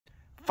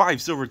5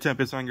 silver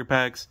tempest hanger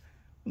packs,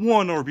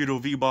 1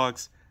 Orbeetle V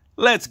box.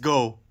 Let's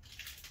go.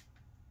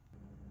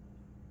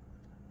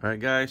 Alright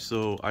guys,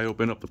 so I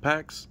opened up the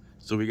packs.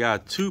 So we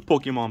got 2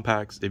 Pokemon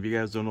packs. If you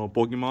guys don't know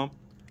Pokemon,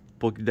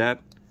 Pokedad.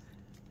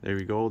 There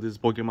we go. This is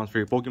Pokemon's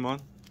favorite Pokemon.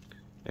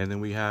 And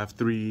then we have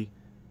 3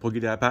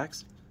 Pokedad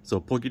packs.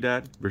 So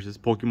Pokedad versus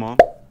Pokemon.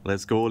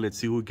 Let's go. Let's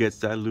see who gets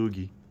that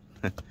loogie.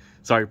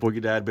 Sorry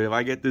Pokedad, but if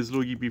I get this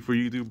loogie before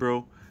you do,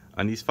 bro,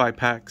 on these 5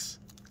 packs,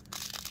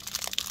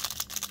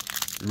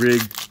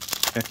 rigged.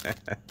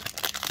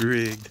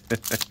 Rigged.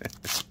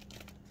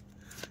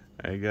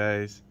 Alright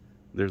guys,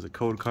 there's a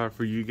code card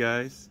for you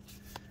guys.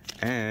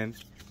 And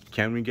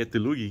can we get the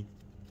loogie?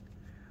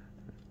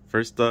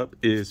 First up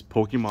is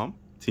Pokemon.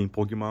 Team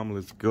Pokemon,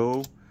 let's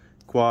go.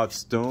 Quad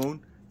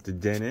Stone,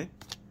 Dedenne,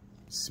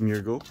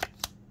 Smeargle,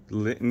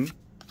 Litten,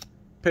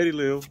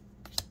 Petilil,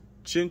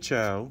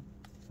 Chinchou.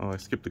 Oh, I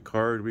skipped the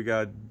card. We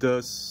got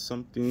Dust,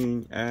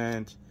 something,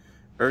 and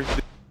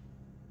Earth.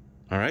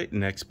 Alright,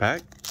 next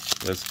pack.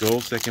 Let's go.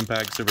 Second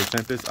pack, Silver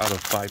Tempest out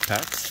of 5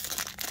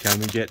 packs. Can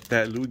we get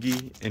that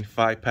loogie in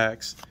 5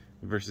 packs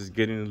versus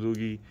getting the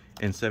loogie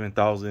in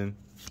 7,000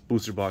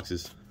 booster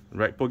boxes?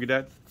 Right,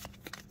 Pokedad?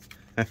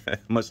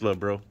 Much love,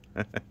 bro.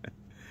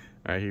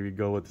 Alright, here we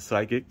go with the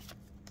Psychic.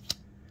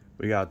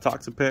 We got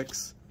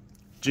Toxapex,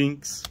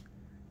 Jinx,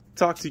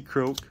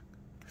 Toxicroak,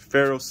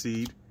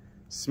 Ferroseed,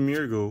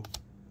 Smeargle,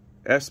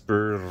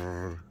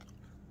 Esper,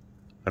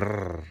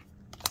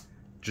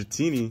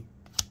 Dratini,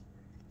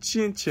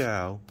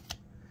 Chinchou.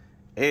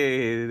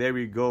 Hey, there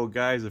we go,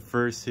 guys. The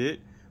first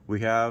hit. We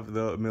have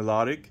the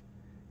Melodic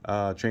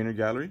Trainer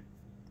Gallery.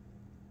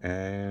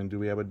 And do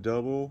we have a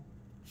double?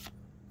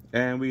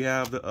 And we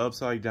have the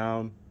upside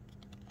down,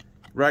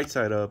 right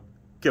side up,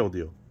 Kill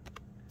Deal.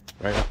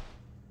 Right up.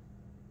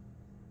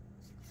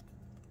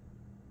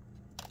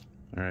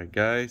 Alright,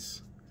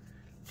 guys.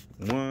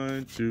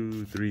 1,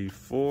 2, 3,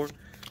 4.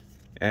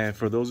 And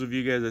for those of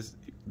you guys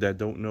that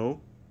don't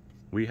know,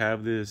 we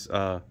have this,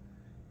 I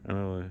don't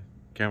know, the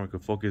camera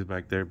could focus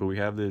back there, but we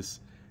have this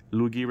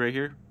loogie right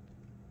here,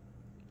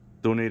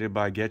 donated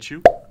by Get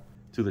You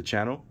to the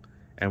channel.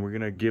 And we're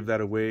going to give that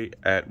away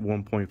at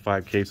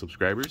 1.5K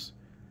subscribers.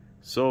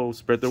 So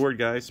spread the word,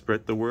 guys.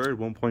 Spread the word.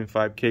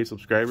 1.5K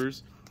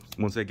subscribers.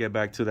 Once I get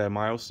back to that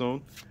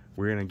milestone,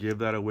 we're going to give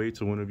that away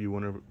to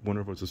one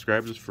of our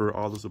subscribers for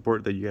all the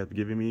support that you have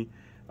given me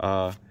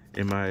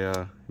in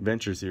my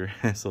ventures here.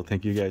 So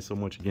thank you guys so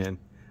much again.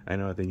 I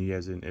know I thank you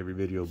guys in every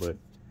video, but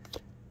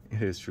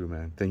it is true,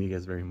 man. Thank you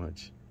guys very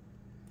much.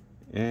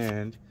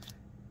 And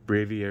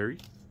Braviary.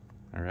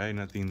 All right,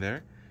 nothing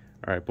there.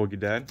 All right,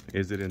 Pokedad,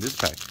 is it in this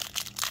pack?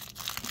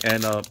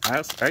 And I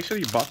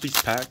actually bought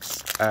these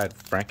packs at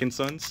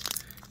Frankenson's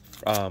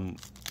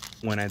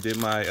when I did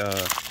my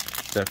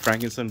that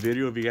Frankenson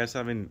video. If you guys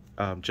haven't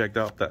checked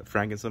out that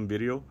Frankenson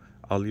video,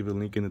 I'll leave a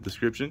link in the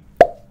description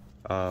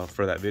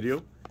for that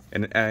video.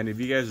 And if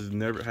you guys have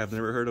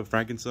never heard of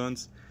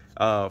Frankenson's,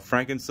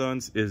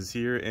 Frankenson's is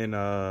here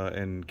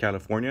in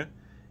California,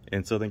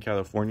 in Southern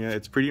California.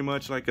 It's pretty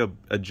much like a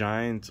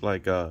giant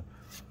like a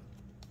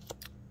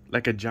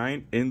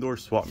giant indoor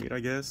swap meet, I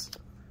guess,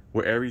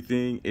 where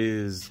everything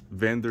is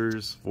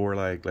vendors for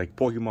like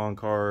Pokemon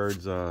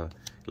cards,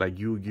 like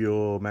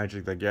Yu-Gi-Oh,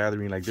 Magic the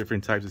Gathering, like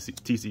different types of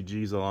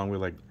TCGs, along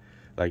with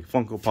like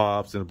Funko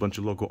Pops and a bunch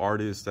of local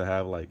artists that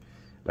have like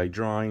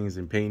drawings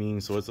and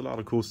paintings. So it's a lot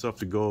of cool stuff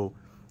to go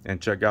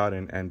and check out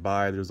and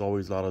buy. There's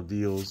always a lot of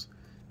deals,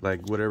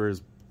 like whatever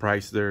is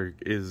priced there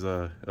is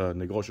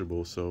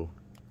negotiable. So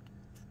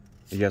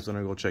if you guys want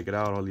to go check it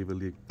out, I'll leave a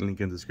link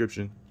in the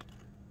description.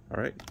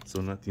 All right,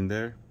 so nothing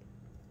there.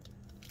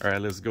 All right,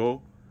 let's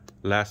go.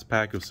 Last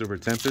pack of Silver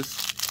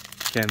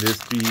Tempest. Can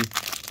this be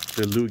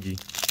the loogie?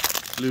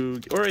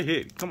 Or a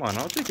hit? Come on,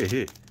 I'll take a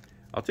hit.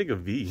 I'll take a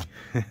V.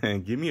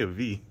 Give me a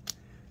V.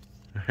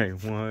 All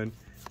right, 1,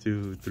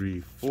 2, 3,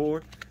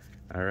 4.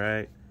 All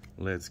right,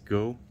 let's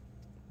go.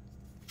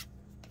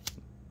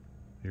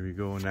 Here we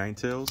go.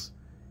 Ninetales,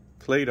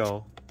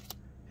 Claydol,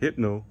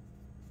 Hypno,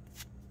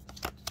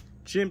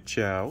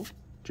 Chimchou,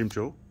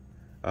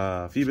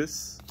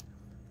 Phoebus,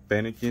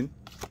 Fennekin,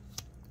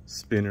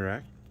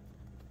 Spinarak.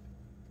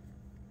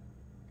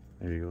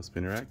 There you go,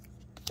 Spinarak.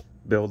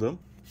 Beldum,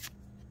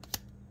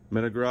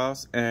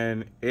 Metagross,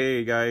 and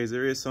hey guys,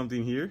 there is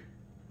something here.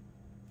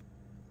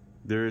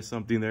 There is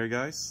something there,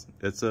 guys.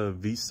 It's a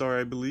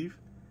V-Star, I believe.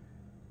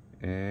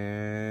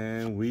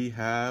 And we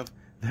have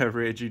the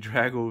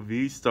Regidrago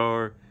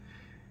V-Star.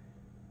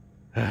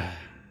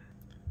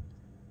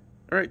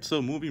 Alright,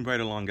 so moving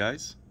right along,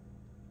 guys.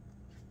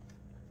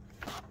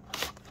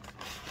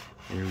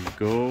 Here we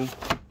go.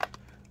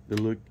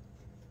 The look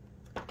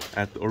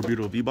at the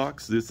Orbeetle V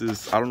box. This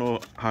is, I don't know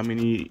how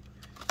many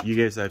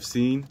you guys have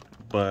seen,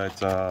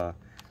 but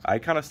I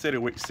kind of stayed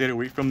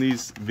away from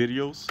these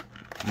videos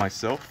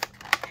myself.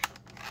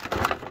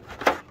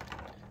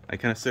 I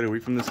kind of stayed away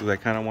from this because I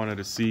kind of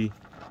wanted to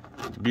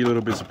be a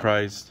little bit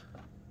surprised.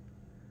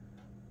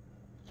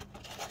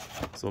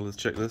 So let's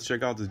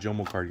check out this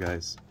Jumbo card,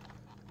 guys.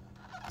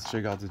 Let's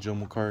check out the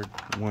Jumbo card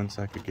once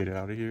I could get it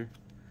out of here.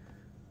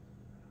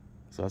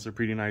 So that's a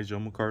pretty nice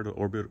jumbo card, the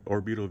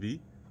Orbeetle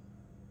V.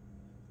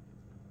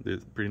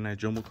 This pretty nice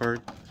jumbo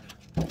card.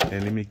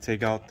 And let me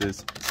take out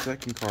this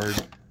second card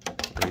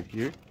right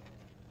here.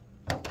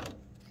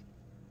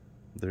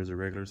 There's a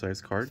regular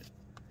size card.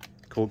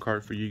 Code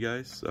card for you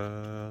guys.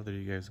 There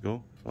you guys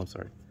go. Oh,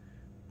 sorry.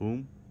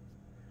 Boom.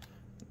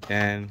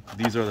 And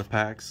these are the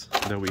packs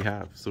that we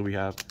have. So we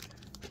have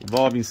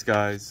Evolving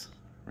Skies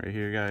right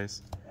here,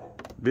 guys.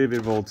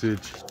 Vivid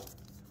Voltage.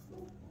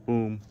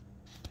 Boom.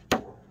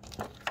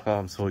 Oh,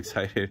 I'm so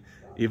excited.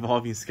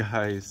 Evolving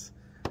Skies.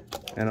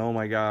 And oh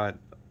my god,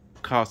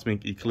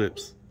 Cosmic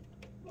Eclipse.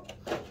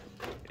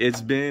 It's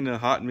been a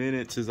hot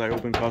minute since I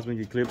opened Cosmic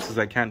Eclipse, because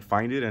I can't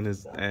find it,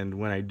 and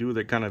when I do,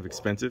 they're kind of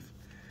expensive.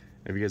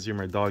 If you guys hear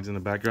my dogs in the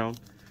background.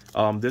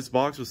 This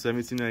box was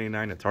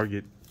 $17.99 at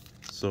Target.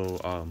 So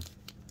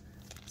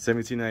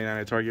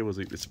 $17.99 at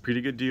Target it's a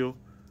pretty good deal.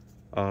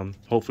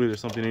 Hopefully there's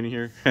something in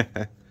here.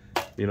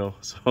 You know,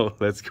 so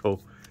let's go.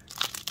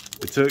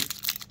 It took,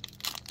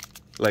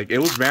 like, it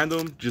was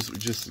random,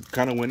 just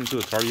kind of went into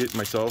the Target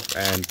myself,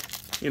 and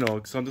you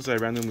know, sometimes I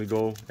randomly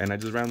go, and I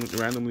just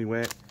randomly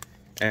went,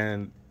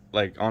 and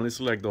like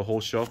honestly, like the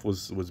whole shelf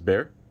was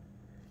bare,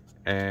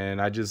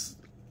 and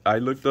I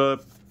looked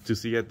up to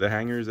see at the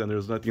hangers, and there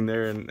was nothing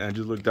there, and I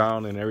just looked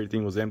down, and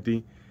everything was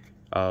empty.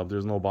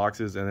 There's no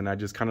boxes, and then I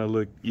just kind of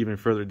looked even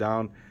further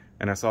down,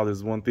 and I saw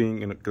this one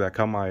thing that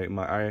caught my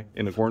eye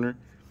in the corner,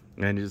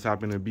 and it just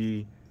happened to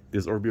be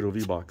this Orbeetle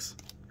V box.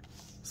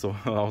 So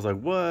I was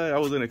like, what? I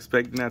wasn't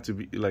expecting that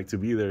to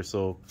be there.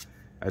 So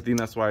I think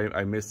that's why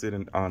I missed it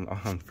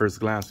on first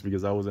glance,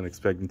 because I wasn't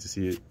expecting to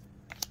see it.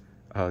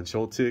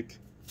 Joltik,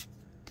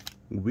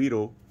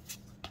 Weedle,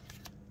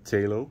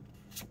 Talo,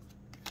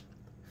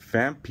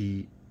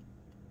 Fampi,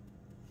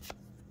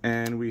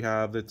 and we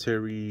have the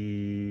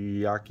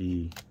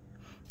Teriyaki.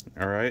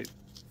 All right,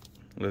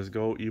 let's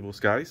go. Evil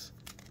Skies.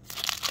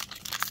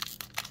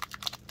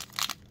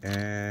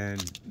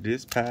 And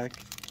this pack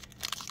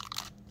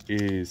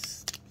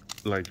is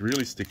like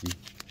really sticky.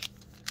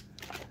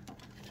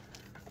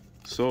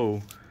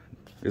 So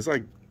it's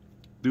like,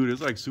 dude,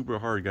 it's like super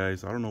hard,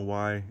 guys. I don't know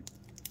why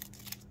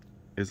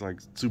it's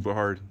like super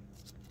hard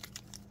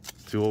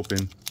to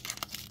open.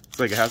 It's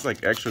like it has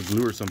like extra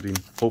glue or something.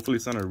 Hopefully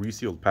it's not a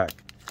resealed pack,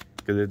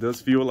 because it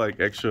does feel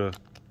like extra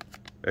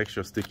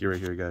sticky right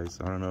here, guys.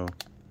 I don't know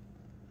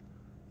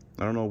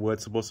what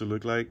it's supposed to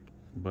look like,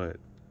 but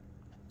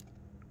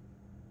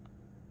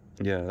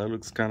yeah, that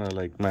looks kind of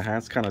like, my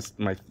hands kind of,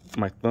 my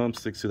thumb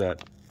sticks to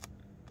that.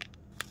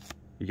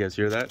 You guys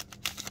hear that?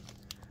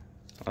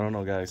 I don't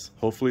know, guys.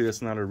 Hopefully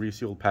that's not a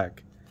resealed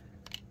pack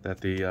that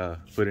they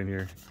put in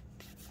here.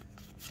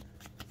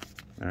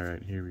 All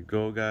right, here we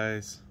go,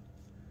 guys.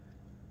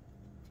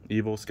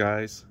 Evil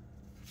Skies,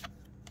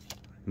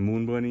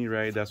 Moon Bunny,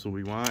 right? That's what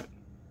we want.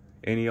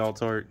 Any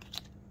alt art,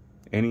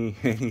 any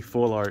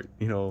full art,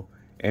 you know,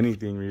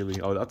 anything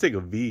really. Oh, I'll take a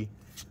V.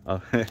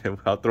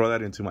 I'll throw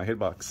that into my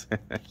hitbox.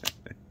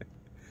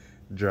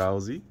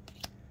 Drowsy,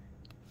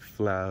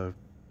 Flabby,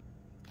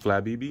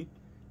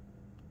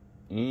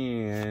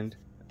 and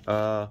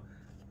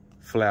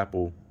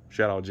Flapple.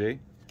 Shout out Jay.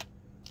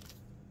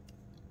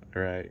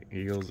 All right,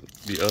 here goes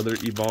the other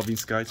Evolving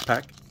Skies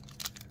pack,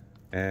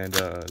 and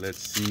let's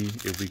see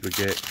if we could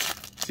get.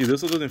 See,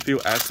 this one doesn't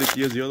feel as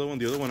sticky as the other one.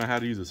 The other one I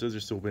had to use the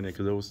scissors to open it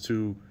because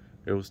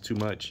it was too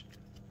much.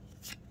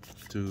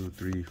 2,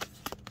 3,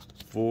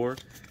 4.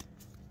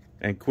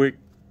 And quick,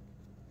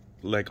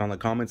 like on the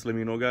comments, let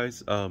me know,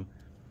 guys,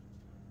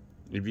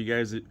 if you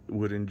guys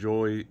would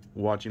enjoy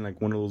watching like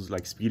one of those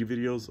like speed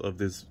videos of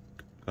this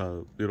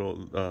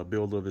little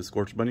build of this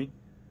Scorch Bunny.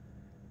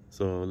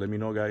 So let me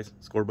know, guys.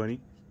 Scorch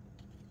Bunny.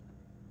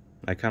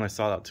 I kind of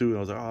saw that too, and I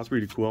was like, oh, that's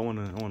pretty cool. I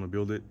wanna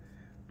build it,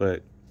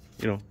 but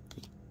you know,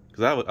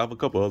 because I have a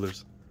couple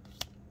others.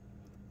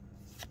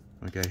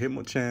 Okay,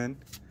 Hitmonchan.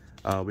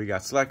 We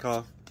got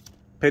Slackoff,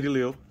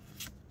 Petilil,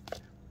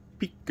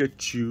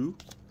 Pikachu,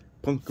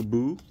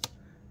 Punkaboo,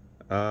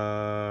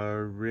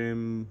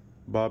 Rim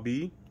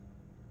Bobby,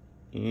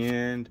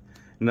 and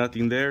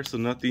nothing there. So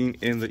nothing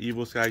in the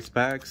Evil Skies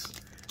packs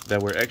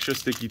that were extra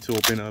sticky to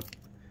open up.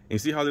 And you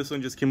see how this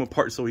one just came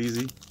apart so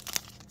easy?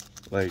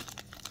 Like,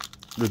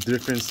 the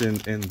difference in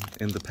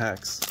the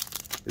packs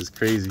is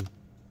crazy.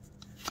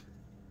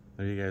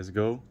 There you guys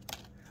go.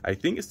 I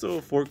think it's still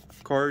 4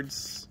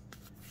 cards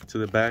to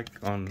the back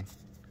on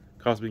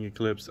Cosmic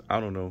Eclipse. I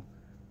don't know.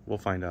 We'll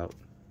find out.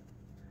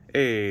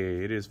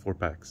 Hey, it is 4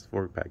 packs.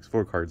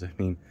 4 cards, I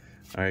mean.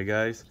 Alright,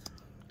 guys.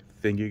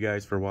 Thank you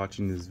guys for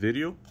watching this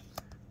video.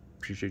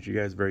 Appreciate you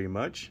guys very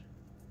much.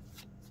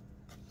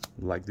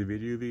 Like the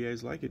video if you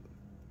guys like it.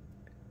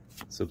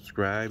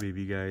 Subscribe if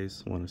you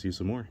guys want to see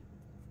some more.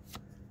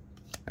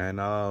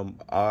 And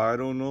I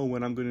don't know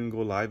when I'm going to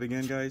go live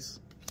again, guys.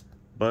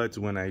 But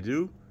when I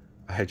do,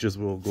 I just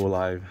will go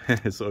live.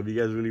 So if you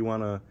guys really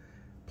want to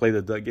play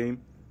the duck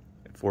game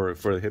for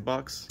the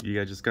hitbox, you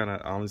guys just kind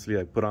of honestly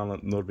like put on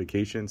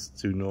notifications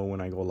to know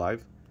when I go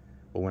live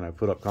or when I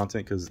put up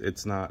content, because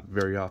it's not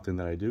very often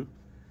that I do.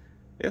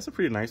 Yeah, it's a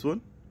pretty nice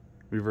one.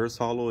 Reverse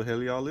Holo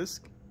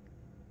Heliolisk.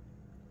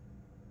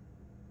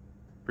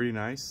 pretty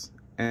nice.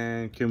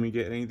 And can we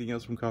get anything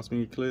else from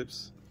Cosmic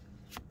Eclipse?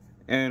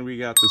 And we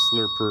got the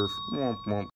Slurper. Womp womp.